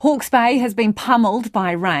Hawke's Bay has been pummeled by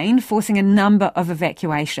rain, forcing a number of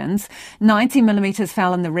evacuations. 90 millimetres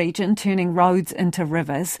fell in the region, turning roads into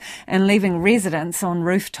rivers and leaving residents on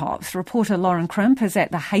rooftops. Reporter Lauren Crimp is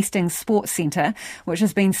at the Hastings Sports Centre, which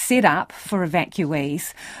has been set up for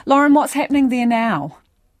evacuees. Lauren, what's happening there now?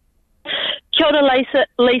 Kia ora,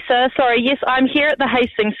 Lisa. Yes, I'm here at the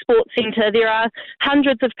Hastings Sports Centre. There are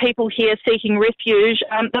hundreds of people here seeking refuge.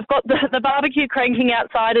 They've got the barbecue cranking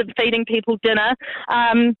outside and feeding people dinner.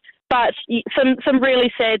 But some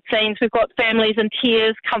really sad scenes. We've got families in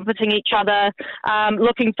tears comforting each other,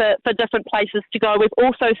 looking for different places to go. We've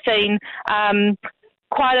also seen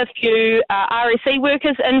quite a few RSE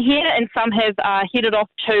workers in here, and some have headed off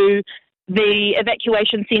to the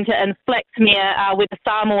evacuation centre in Flaxmere, where the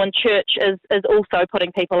Samoan church is also putting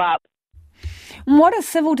people up. What is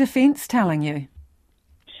Civil Defence telling you?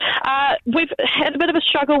 We've had a bit of a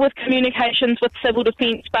struggle with communications with Civil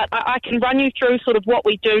Defence, but I can run you through sort of what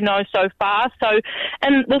we do know so far.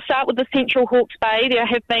 And we'll start with the Central Hawke's Bay. There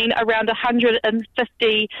have been around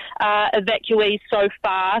 150 evacuees so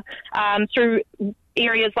far through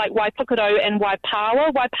areas like Waipukaro and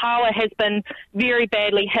Waipawa. Waipawa has been very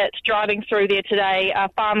badly hit. Driving through there today,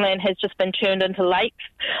 farmland has just been turned into lakes.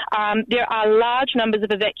 There are large numbers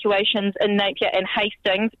of evacuations in Napier and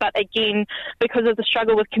Hastings, but again, because of the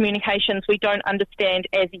struggle with communications, we don't understand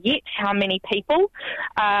as yet how many people.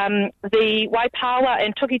 The Waipawa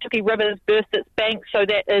and Tukituki rivers burst its banks, so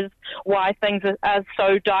that is why things are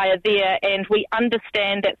so dire there, and we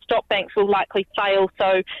understand that stop banks will likely fail,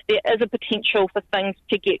 so there is a potential for things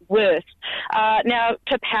to get worse. Now,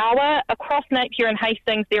 to power, across Napier and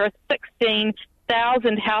Hastings, there are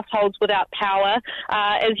 16,000 households without power.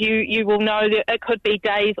 As you will know, it could be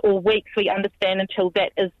days or weeks, we understand, until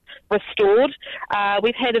that is restored.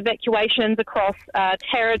 We've had evacuations across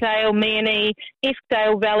Taradale, Meaney,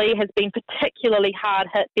 Eskdale Valley has been particularly hard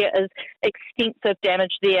hit. There is extensive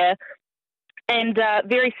damage there. And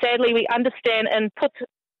very sadly, we understand in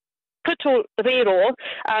Putorero,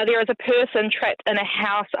 there is a person trapped in a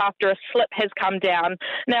house after a slip has come down.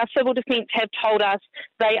 Now, Civil Defence have told us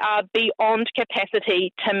they are beyond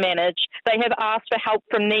capacity to manage. They have asked for help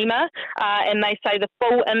from NEMA, and they say the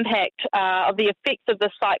full impact of the effects of the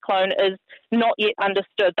cyclone is not yet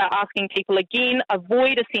understood. They're asking people again,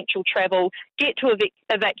 avoid essential travel, get to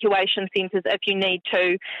evacuation centres if you need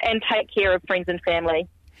to, and take care of friends and family.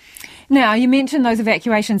 Now, you mentioned those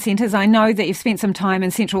evacuation centres. I know that you've spent some time in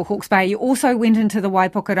Central Hawke's Bay. You also went into the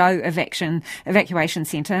Waipukaro evacuation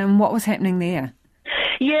centre, and what was happening there?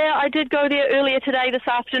 Yeah, I did go there earlier today, this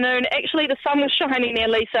afternoon. Actually, the sun was shining there,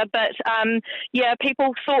 Lisa, but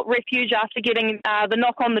people sought refuge after getting the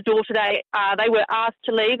knock on the door today. They were asked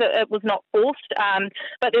to leave. It was not forced,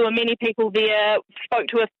 but there were many people there. Spoke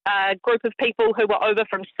to a group of people who were over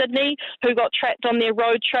from Sydney who got trapped on their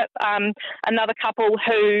road trip. Another couple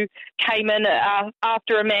who came in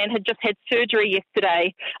after a man had just had surgery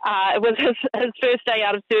yesterday. It was his first day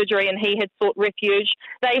out of surgery, and he had sought refuge.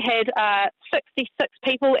 They had 66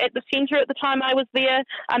 people at the centre at the time I was there.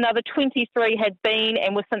 Another 23 had been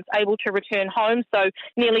and were since able to return home, so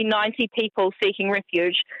nearly 90 people seeking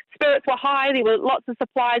refuge. Spirits were high, there were lots of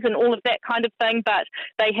supplies and all of that kind of thing, but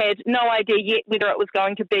they had no idea yet whether it was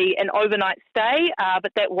going to be an overnight stay,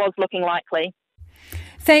 but that was looking likely.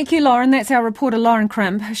 Thank you, Lauren. That's our reporter, Lauren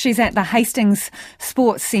Crimp. She's at the Hastings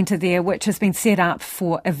Sports Centre there, which has been set up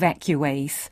for evacuees.